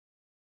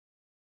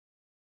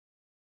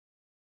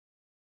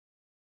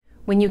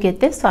When you get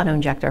this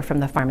auto-injector from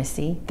the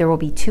pharmacy, there will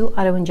be 2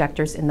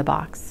 auto-injectors in the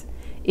box.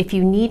 If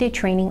you need a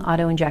training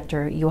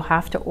auto-injector, you'll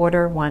have to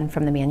order one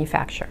from the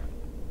manufacturer.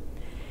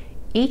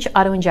 Each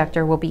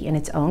auto-injector will be in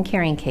its own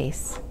carrying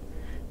case.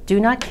 Do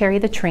not carry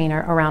the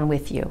trainer around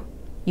with you.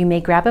 You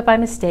may grab it by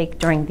mistake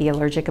during the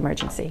allergic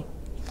emergency.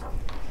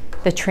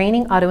 The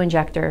training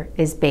auto-injector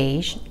is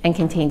beige and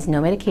contains no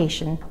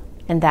medication,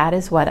 and that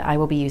is what I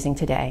will be using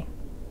today.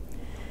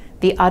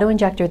 The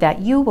auto-injector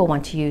that you will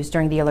want to use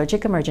during the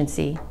allergic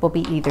emergency will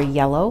be either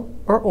yellow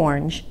or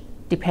orange,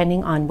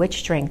 depending on which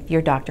strength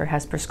your doctor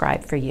has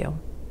prescribed for you.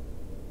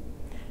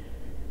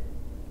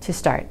 To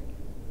start,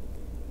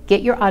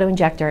 get your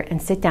auto-injector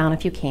and sit down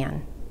if you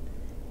can.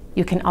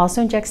 You can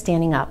also inject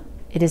standing up.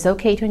 It is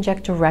okay to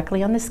inject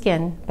directly on the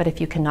skin, but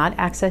if you cannot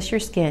access your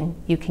skin,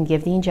 you can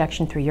give the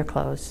injection through your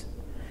clothes.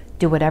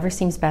 Do whatever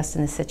seems best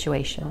in this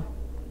situation.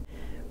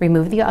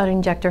 Remove the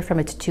auto-injector from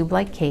its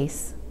tube-like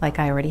case, like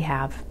I already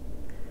have.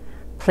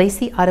 Place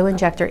the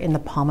auto-injector in the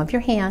palm of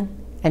your hand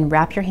and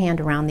wrap your hand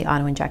around the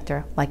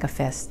auto-injector like a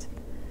fist.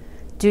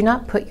 Do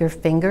not put your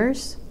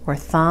fingers or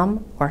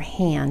thumb or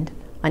hand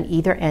on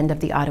either end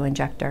of the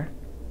auto-injector.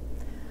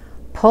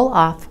 Pull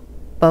off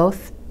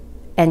both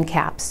end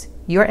caps.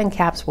 Your end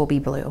caps will be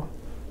blue.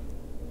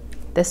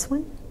 This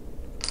one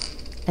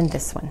and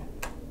this one.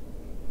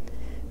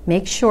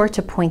 Make sure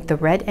to point the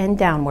red end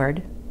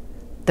downward.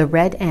 The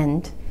red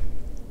end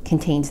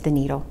contains the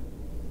needle.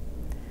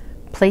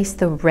 Place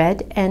the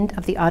red end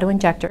of the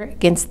auto-injector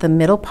against the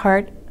middle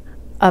part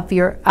of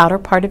your outer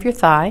part of your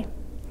thigh.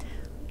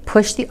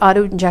 Push the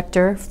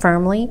auto-injector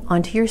firmly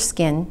onto your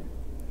skin.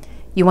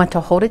 You want to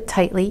hold it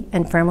tightly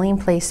and firmly in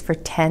place for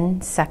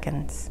 10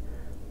 seconds.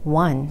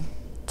 1,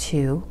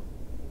 2,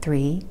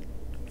 3,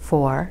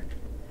 4,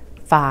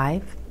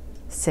 5,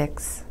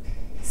 6,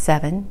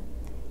 7,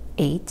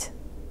 8,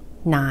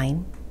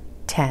 9,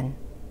 10.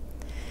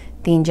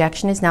 The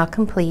injection is now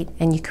complete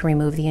and you can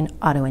remove the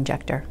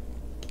auto-injector.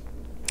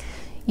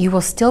 You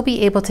will still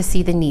be able to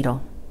see the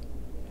needle.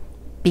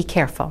 Be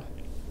careful.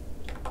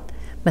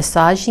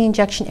 Massage the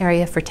injection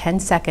area for 10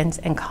 seconds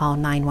and call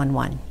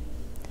 911.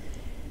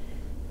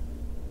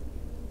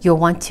 You'll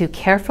want to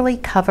carefully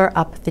cover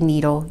up the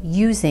needle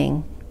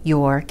using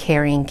your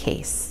carrying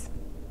case.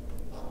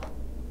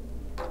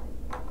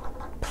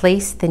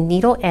 Place the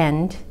needle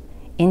end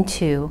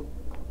into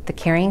the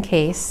carrying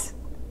case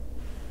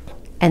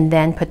and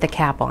then put the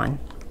cap on.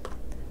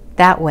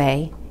 That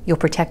way, you'll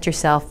protect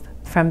yourself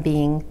from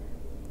being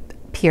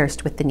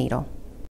pierced with the needle.